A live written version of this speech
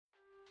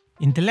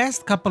In the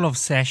last couple of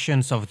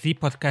sessions of the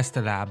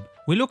Podcast Lab,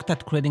 we looked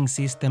at creating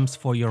systems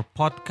for your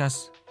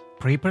podcast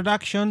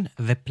pre-production,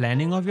 the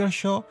planning of your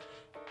show,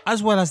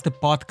 as well as the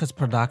podcast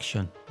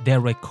production, the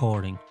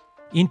recording.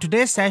 In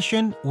today's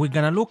session, we're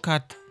going to look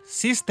at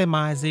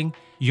systemizing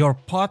your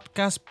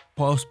podcast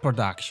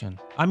post-production.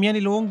 I'm Yanni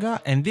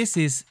Lunga, and this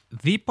is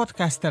the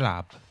Podcast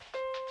Lab.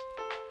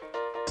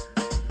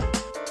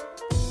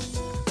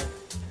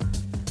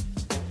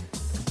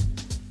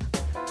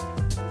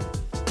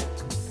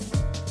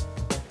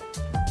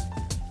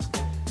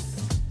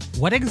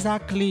 What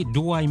exactly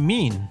do I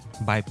mean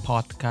by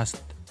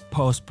podcast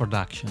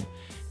post-production?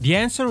 The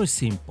answer is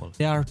simple.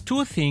 There are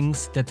two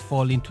things that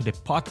fall into the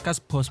podcast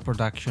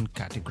post-production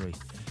category.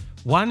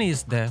 One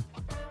is the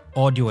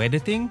audio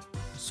editing,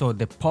 so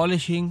the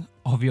polishing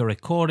of your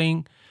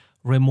recording,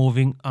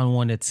 removing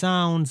unwanted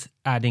sounds,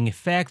 adding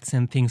effects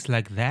and things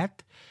like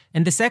that.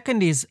 And the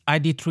second is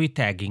ID3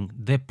 tagging,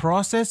 the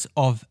process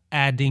of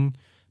adding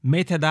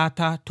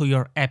metadata to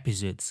your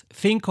episodes.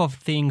 Think of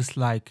things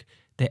like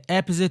the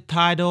episode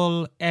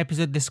title,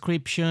 episode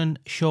description,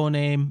 show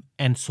name,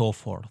 and so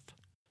forth.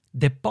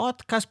 The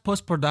podcast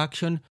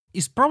post-production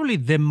is probably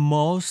the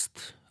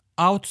most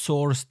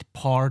outsourced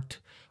part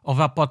of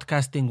a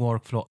podcasting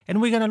workflow.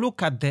 And we're going to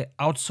look at the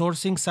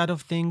outsourcing side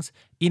of things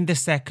in the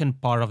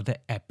second part of the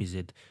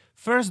episode.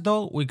 First,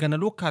 though, we're going to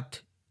look at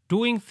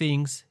doing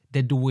things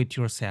the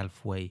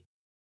do-it-yourself way.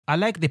 I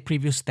like the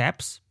previous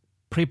steps,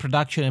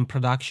 pre-production and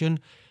production,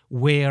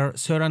 where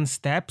certain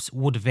steps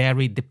would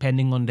vary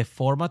depending on the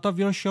format of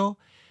your show.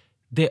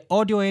 The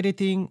audio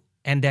editing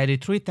and the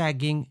ID3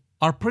 tagging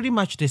are pretty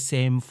much the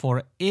same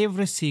for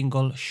every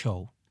single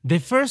show. The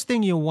first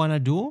thing you want to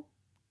do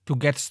to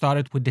get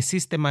started with the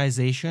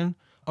systemization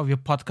of your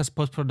podcast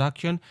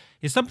post-production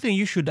is something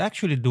you should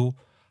actually do,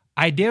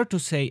 I dare to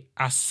say,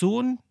 as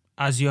soon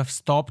as you have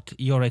stopped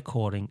your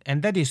recording.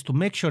 And that is to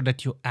make sure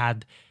that you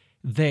add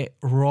the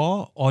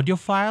raw audio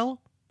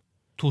file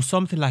to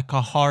something like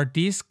a hard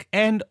disk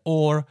and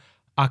or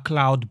a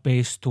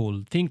cloud-based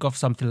tool. Think of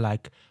something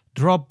like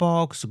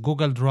Dropbox,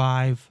 Google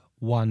Drive,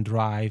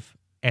 OneDrive,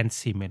 and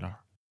similar.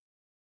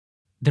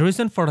 The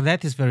reason for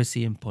that is very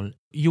simple.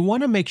 You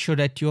want to make sure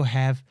that you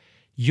have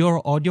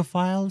your audio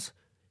files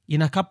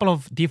in a couple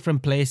of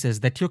different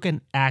places that you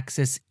can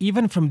access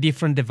even from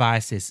different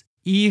devices.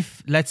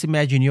 If, let's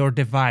imagine, your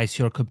device,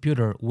 your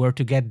computer, were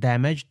to get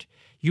damaged,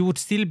 you would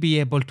still be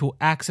able to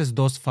access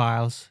those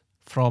files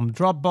from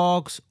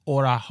Dropbox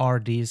or a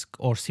hard disk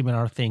or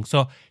similar thing.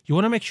 So you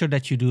want to make sure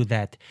that you do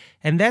that.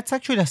 And that's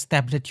actually a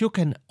step that you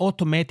can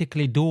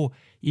automatically do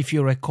if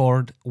you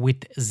record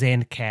with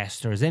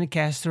Zencastr.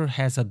 Zencastr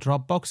has a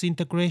Dropbox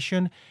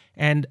integration,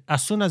 and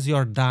as soon as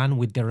you're done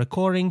with the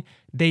recording,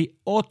 they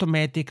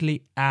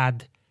automatically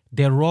add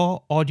the raw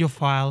audio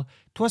file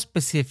to a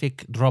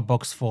specific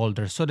Dropbox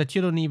folder so that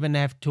you don't even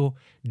have to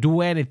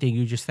do anything.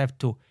 You just have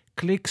to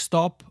click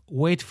stop,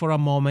 wait for a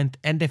moment,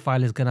 and the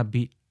file is going to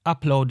be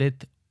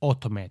uploaded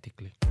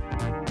automatically.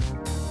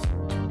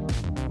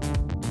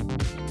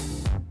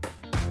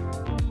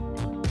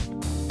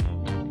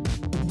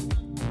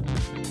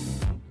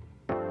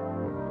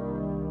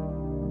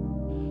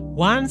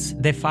 Once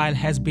the file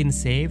has been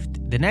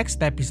saved, the next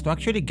step is to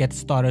actually get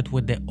started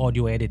with the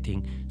audio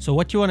editing. So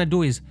what you want to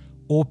do is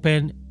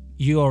open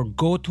your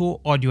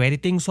go-to audio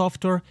editing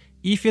software.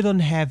 If you don't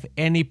have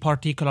any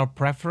particular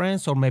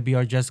preference, or maybe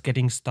you're just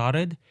getting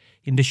started,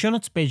 in the show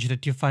notes page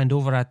that you find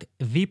over at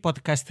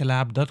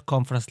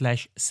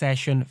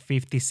thepodcastlab.com/session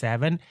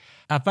 57,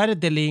 I've added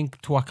the link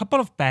to a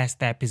couple of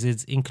past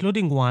episodes,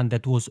 including one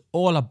that was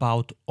all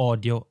about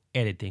audio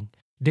editing.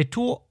 The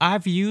two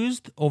I've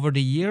used over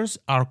the years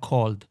are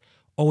called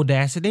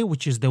Audacity,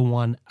 which is the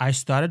one I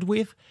started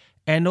with,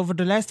 and over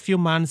the last few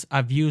months,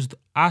 I've used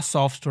a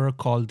software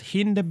called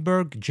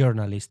Hindenburg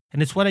Journalist,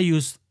 and it's what I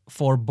use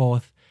for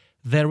both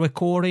the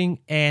recording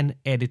and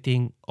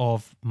editing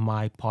of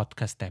my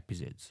podcast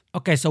episodes.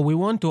 Okay, so we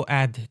want to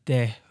add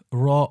the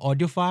raw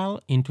audio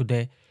file into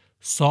the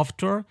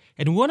software,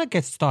 and we want to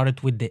get started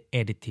with the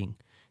editing.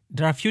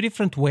 There are a few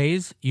different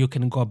ways you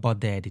can go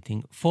about the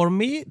editing. For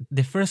me,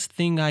 the first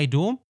thing I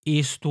do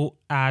is to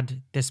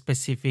add the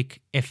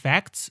specific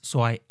effects.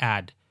 So I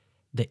add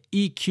the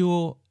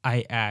EQ,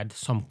 I add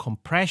some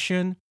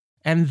compression,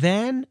 and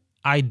then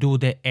I do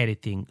the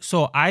editing.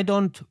 So I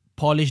don't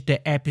polish the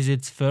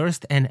episodes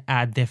first and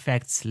add the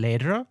effects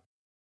later.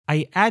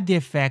 I add the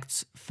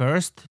effects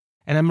first,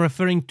 and I'm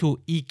referring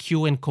to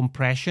EQ and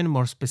compression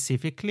more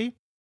specifically.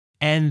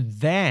 And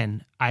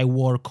then I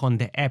work on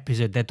the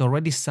episode that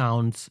already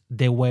sounds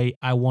the way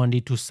I want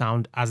it to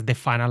sound as the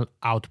final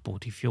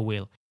output, if you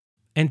will.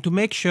 And to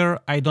make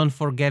sure I don't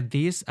forget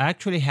this, I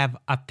actually have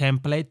a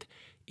template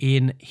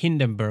in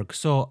Hindenburg.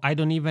 So I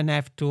don't even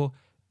have to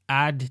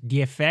add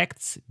the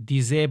effects,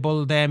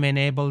 disable them,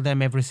 enable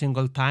them every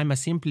single time. I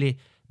simply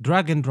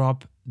drag and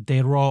drop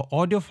the raw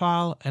audio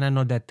file, and I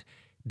know that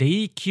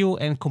the EQ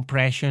and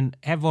compression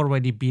have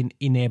already been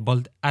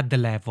enabled at the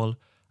level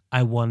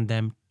I want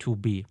them to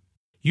be.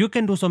 You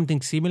can do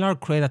something similar,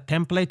 create a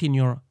template in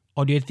your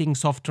audio editing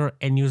software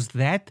and use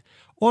that,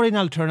 Or in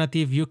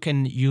alternative, you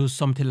can use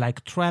something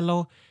like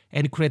Trello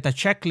and create a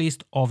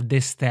checklist of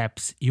the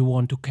steps you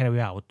want to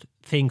carry out.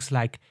 Things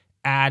like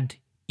add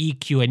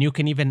EQ, and you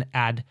can even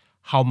add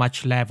how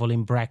much level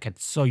in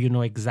brackets so you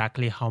know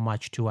exactly how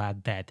much to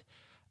add that.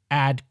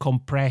 Add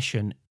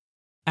compression,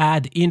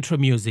 add intro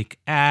music,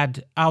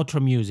 add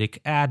outro music,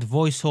 add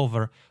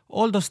voiceover,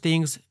 all those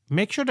things.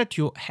 Make sure that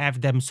you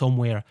have them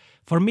somewhere.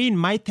 For me, in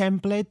my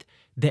template,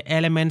 the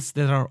elements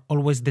that are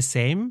always the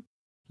same,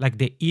 like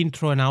the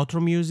intro and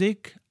outro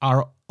music,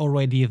 are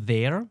already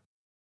there.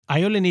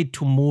 I only need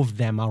to move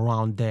them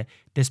around the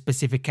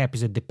specific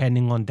episode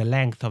depending on the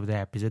length of the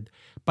episode,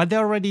 but they're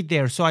already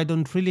there, so I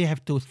don't really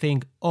have to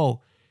think, oh,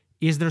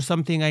 is there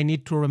something I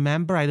need to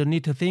remember? I don't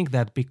need to think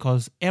that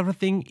because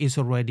everything is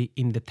already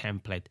in the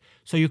template.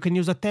 So you can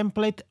use a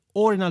template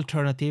or an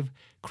alternative,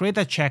 create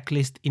a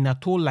checklist in a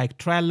tool like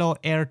Trello,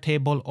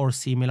 Airtable, or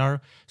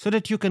similar, so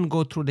that you can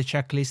go through the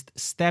checklist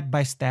step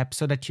by step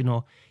so that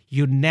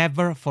you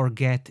never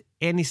forget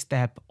any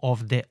step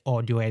of the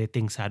audio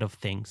editing side of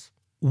things.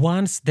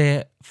 Once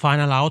the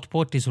final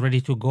output is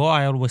ready to go,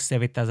 I always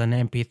save it as an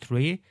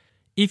MP3.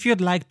 If you'd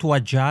like to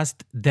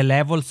adjust the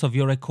levels of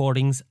your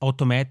recordings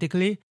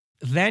automatically,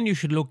 then you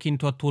should look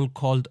into a tool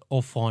called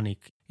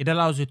Auphonic. It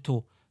allows you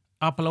to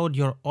upload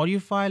your audio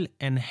file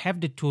and have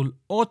the tool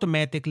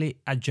automatically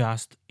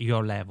adjust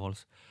your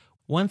levels.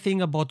 One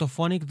thing about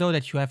Auphonic though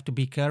that you have to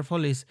be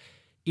careful is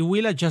it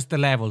will adjust the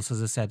levels,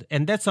 as I said,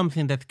 and that's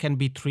something that can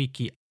be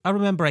tricky. I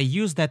remember I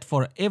used that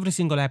for every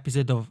single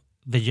episode of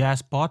the Jazz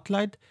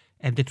Spotlight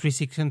and the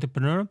 360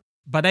 Entrepreneur,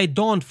 but I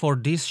don't for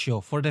this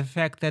show, for the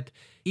fact that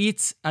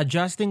its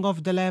adjusting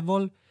of the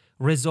level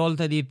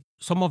resulted in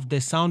some of the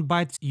sound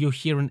bites you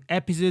hear in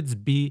episodes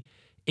be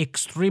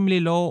extremely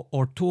low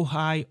or too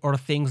high or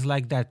things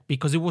like that,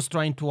 because it was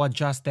trying to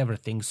adjust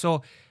everything.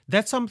 So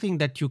that's something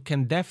that you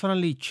can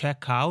definitely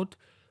check out,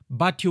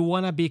 but you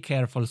want to be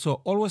careful.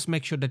 So always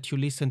make sure that you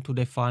listen to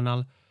the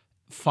final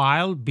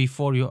file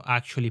before you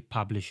actually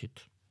publish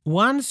it.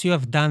 Once you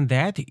have done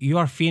that, you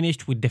are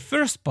finished with the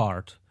first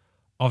part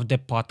of the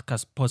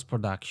podcast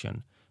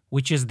post-production,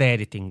 which is the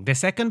editing. The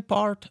second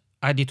part,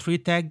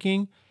 ID3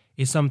 tagging,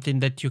 is something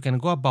that you can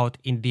go about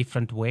in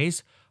different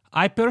ways.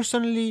 I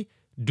personally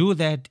do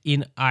that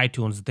in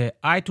iTunes, the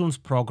iTunes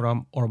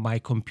program or my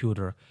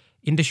computer.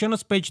 In the show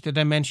notes page that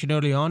I mentioned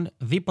early on,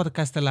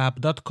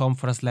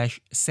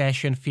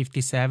 thepodcasterlab.com/session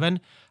 57,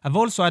 I've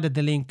also added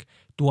the link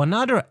to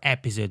another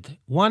episode,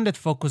 one that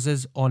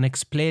focuses on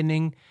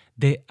explaining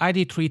the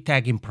ID3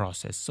 tagging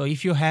process. So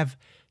if you have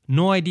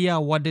no idea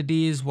what it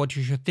is, what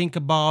you should think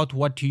about,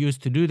 what to use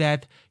to do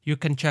that, you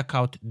can check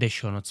out the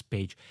show notes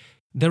page.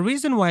 The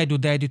reason why I do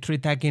the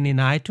ID3 tagging in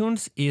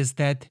iTunes is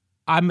that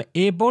I'm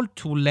able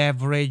to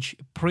leverage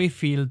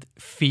pre-filled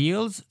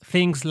fields,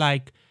 things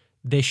like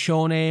the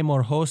show name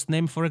or host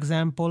name, for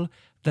example,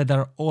 that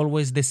are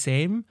always the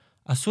same.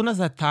 As soon as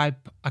I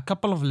type a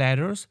couple of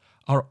letters,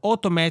 are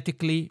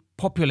automatically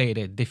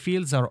populated. The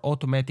fields are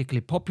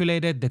automatically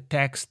populated. The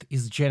text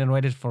is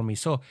generated for me.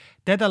 So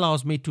that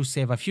allows me to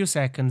save a few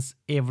seconds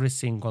every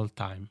single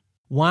time.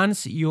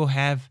 Once you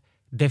have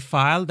the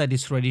file that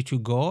is ready to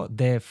go,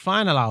 the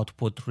final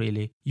output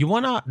really, you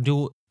want to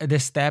do the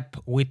step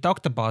we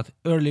talked about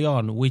early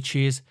on, which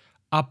is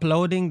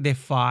uploading the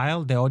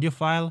file, the audio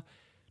file,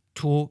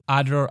 to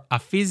either a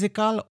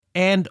physical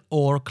and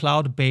or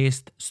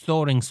cloud-based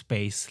storing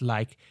space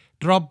like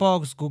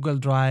Dropbox, Google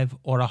Drive,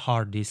 or a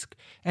hard disk.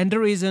 And the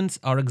reasons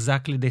are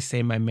exactly the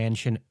same I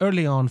mentioned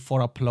early on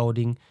for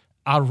uploading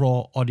a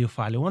raw audio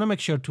file. You want to make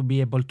sure to be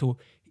able to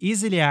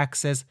easily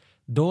access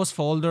those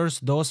folders,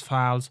 those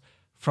files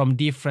from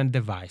different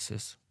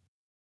devices.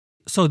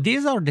 So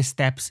these are the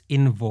steps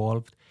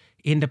involved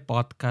in the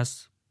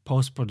podcast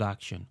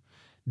post-production.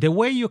 The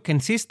way you can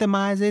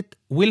systemize it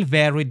will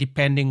vary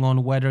depending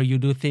on whether you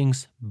do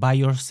things by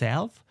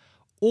yourself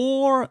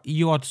or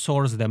you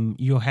outsource them.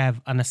 You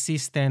have an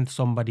assistant,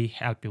 somebody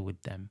help you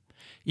with them.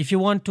 If you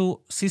want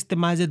to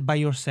systemize it by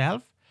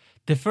yourself,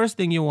 the first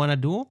thing you want to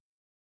do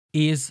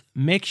is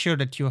make sure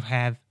that you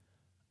have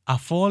a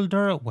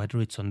folder, whether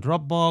it's on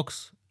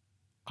Dropbox,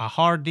 a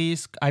hard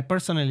disk. I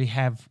personally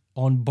have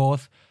on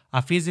both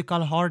a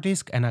physical hard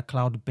disk and a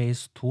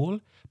cloud-based tool,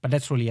 but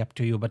that's really up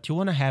to you. But you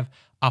want to have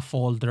a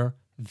folder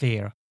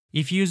there.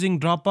 If using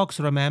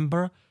Dropbox,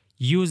 remember,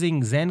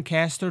 using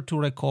Zencaster to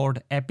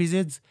record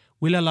episodes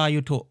will allow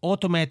you to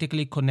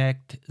automatically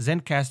connect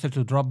Zencaster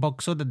to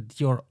Dropbox so that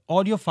your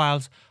audio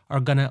files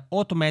are going to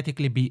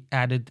automatically be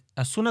added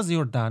as soon as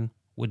you're done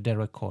with the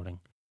recording.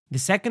 The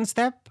second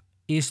step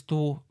is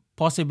to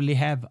possibly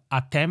have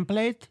a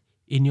template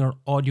in your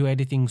audio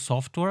editing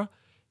software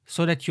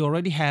so that you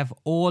already have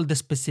all the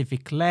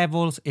specific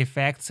levels,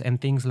 effects,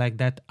 and things like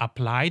that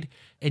applied,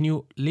 and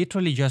you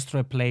literally just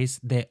replace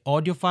the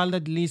audio file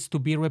that needs to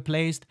be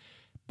replaced,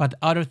 but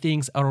other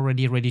things are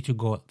already ready to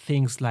go.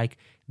 Things like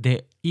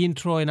the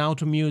intro and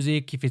outro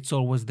music, if it's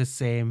always the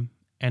same,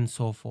 and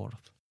so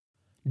forth.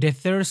 The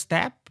third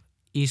step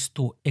is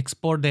to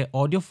export the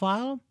audio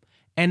file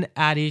and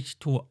add it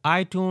to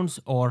iTunes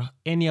or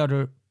any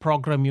other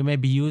program you may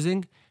be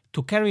using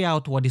to carry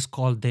out what is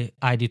called the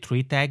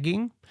ID3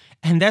 tagging.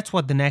 And that's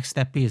what the next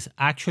step is.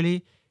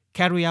 Actually,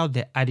 carry out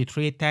the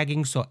ID3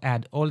 tagging, so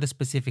add all the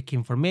specific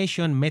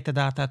information,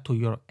 metadata to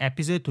your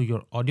episode, to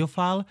your audio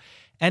file.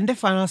 And the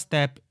final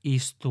step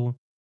is to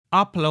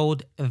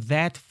upload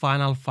that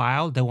final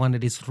file, the one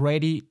that is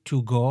ready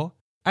to go,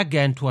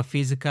 again to a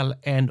physical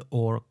and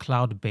or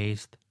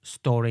cloud-based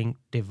storing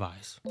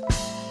device.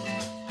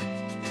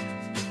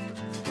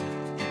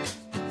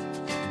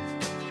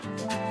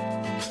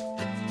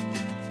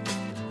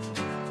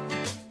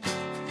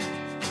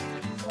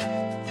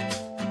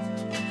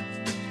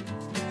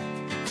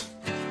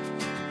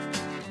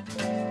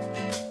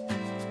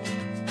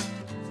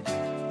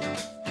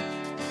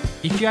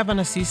 If you have an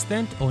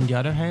assistant, on the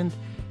other hand,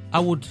 I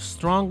would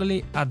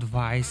strongly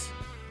advise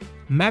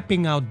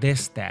mapping out these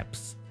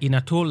steps in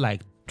a tool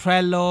like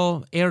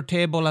Trello,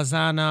 Airtable,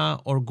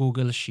 Asana, or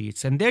Google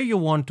Sheets. And there you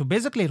want to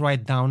basically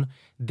write down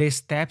the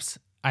steps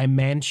I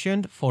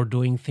mentioned for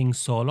doing things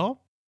solo.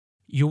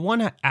 You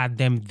want to add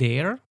them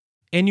there.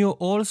 And you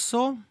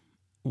also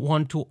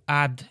want to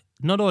add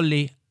not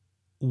only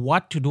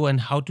what to do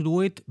and how to do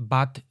it,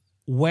 but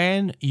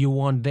when you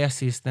want the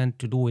assistant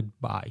to do it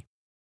by.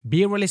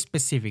 Be really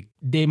specific.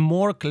 The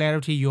more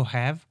clarity you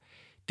have,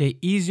 the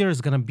easier it's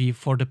going to be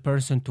for the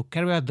person to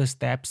carry out the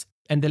steps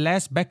and the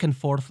less back and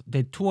forth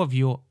the two of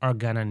you are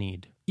going to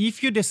need.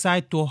 If you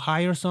decide to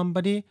hire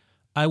somebody,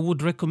 I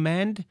would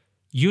recommend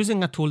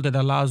using a tool that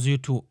allows you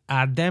to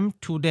add them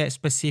to the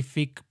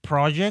specific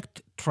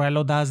project.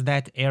 Trello does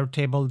that,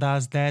 Airtable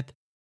does that,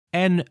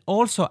 and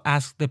also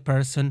ask the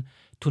person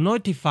to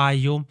notify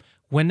you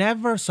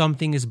whenever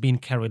something is being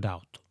carried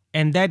out.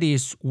 And that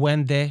is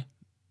when the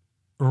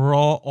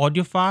raw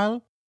audio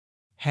file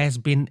has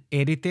been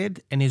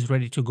edited and is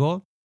ready to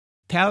go.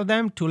 Tell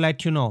them to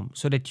let you know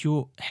so that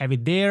you have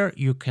it there,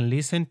 you can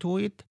listen to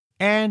it.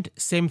 And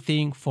same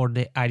thing for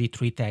the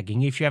ID3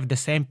 tagging. If you have the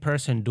same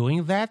person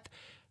doing that,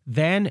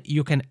 then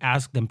you can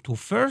ask them to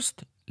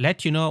first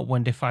let you know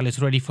when the file is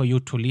ready for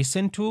you to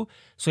listen to.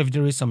 So if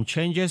there is some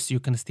changes, you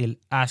can still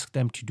ask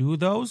them to do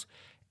those.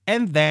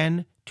 And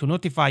then to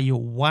notify you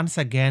once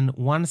again,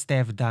 once they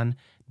have done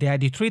the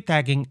ID3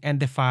 tagging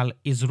and the file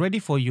is ready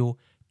for you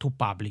to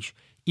publish.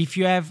 If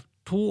you have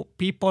two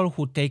people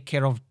who take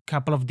care of a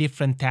couple of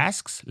different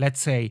tasks,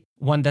 let's say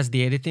one does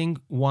the editing,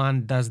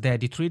 one does the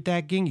ID3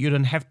 tagging, you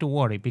don't have to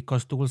worry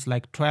because tools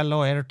like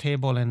Trello,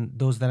 Airtable, and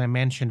those that I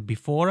mentioned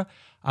before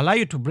allow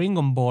you to bring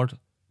on board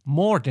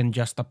more than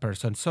just a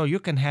person. So you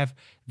can have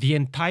the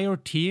entire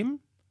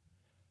team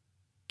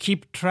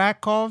keep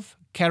track of,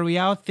 carry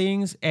out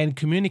things, and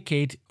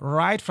communicate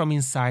right from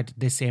inside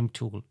the same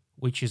tool,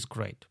 which is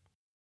great.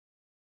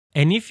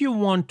 And if you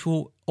want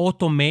to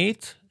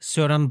automate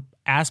certain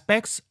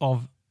aspects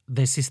of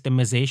the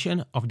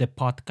systemization of the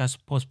podcast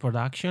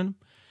post-production,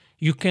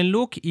 you can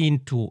look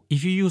into,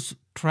 if you use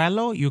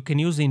Trello, you can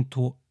use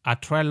into a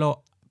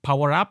Trello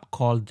power up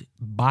called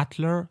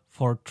Butler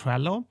for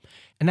Trello.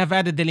 And I've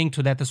added the link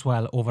to that as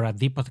well over at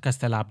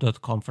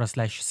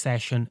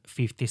thepodcastlab.com/session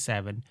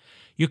 57.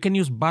 You can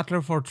use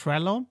Butler for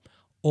Trello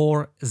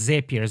or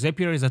Zapier.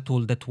 Zapier is a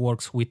tool that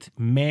works with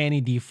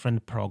many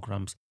different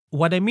programs.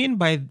 What I mean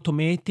by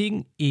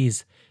automating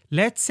is,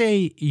 let's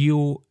say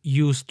you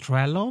use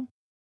Trello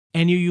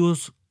and you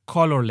use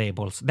color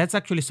labels. That's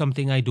actually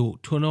something I do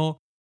to know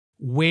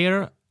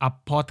where a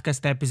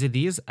podcast episode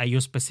is. I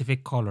use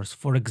specific colors.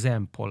 For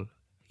example,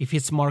 if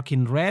it's marked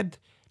in red,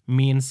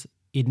 means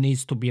it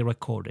needs to be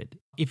recorded.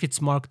 If it's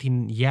marked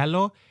in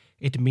yellow,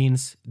 it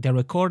means the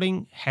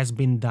recording has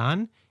been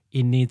done.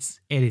 It needs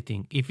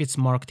editing. If it's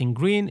marked in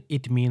green,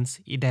 it means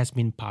it has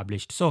been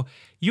published. So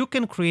you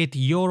can create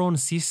your own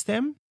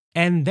system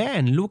and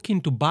then look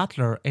into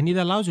Butler, and it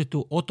allows you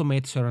to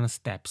automate certain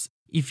steps.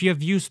 If you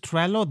have used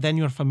Trello, then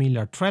you're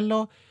familiar.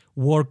 Trello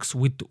works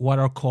with what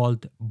are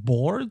called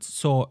boards.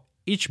 So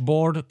each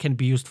board can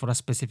be used for a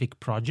specific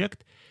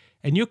project.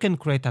 And you can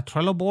create a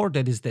Trello board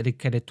that is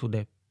dedicated to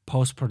the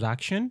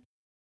post-production.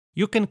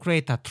 You can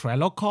create a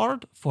Trello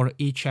card for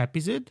each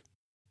episode.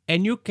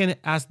 And you can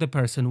ask the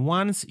person,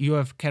 once you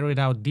have carried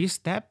out this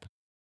step,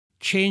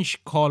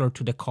 change color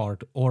to the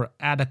card or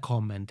add a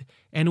comment.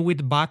 And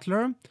with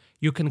Butler,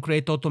 you can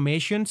create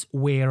automations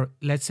where,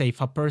 let's say, if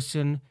a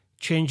person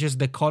changes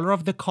the color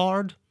of the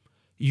card,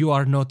 you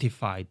are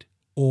notified,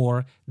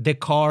 or the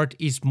card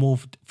is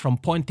moved from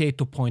point A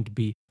to point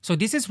B. So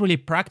this is really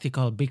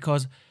practical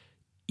because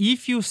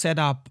if you set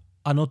up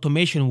an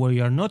automation where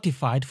you are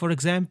notified, for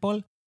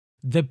example,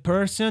 the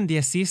person, the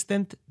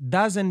assistant,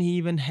 doesn't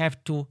even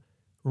have to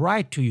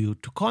write to you,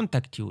 to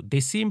contact you.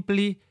 They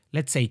simply,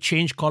 let's say,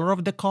 change color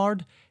of the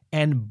card,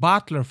 and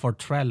Butler for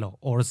Trello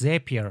or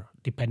Zapier,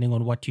 depending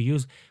on what you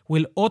use,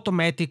 will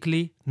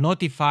automatically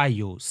notify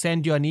you,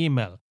 send you an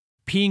email,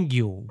 ping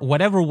you,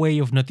 whatever way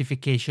of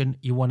notification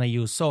you want to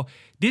use. So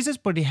this is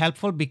pretty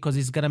helpful because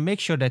it's going to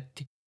make sure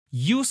that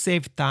you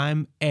save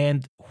time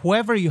and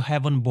whoever you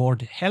have on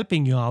board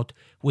helping you out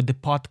with the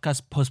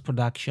podcast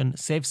post-production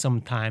save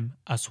some time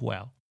as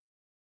well.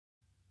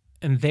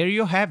 And there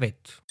you have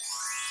it.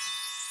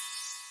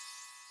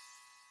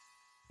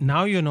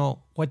 Now you know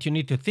what you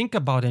need to think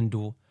about and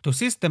do to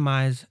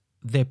systemize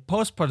the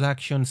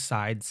post-production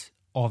sides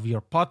of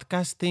your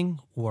podcasting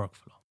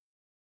workflow.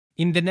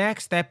 In the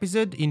next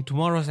episode, in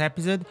tomorrow's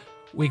episode,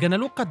 we're going to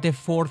look at the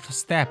fourth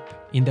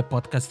step in the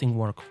podcasting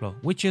workflow,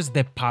 which is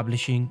the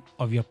publishing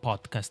of your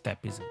podcast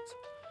episodes.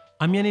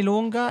 I'm Yanni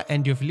Lunga,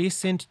 and you've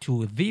listened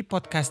to The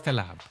Podcaster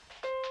Lab.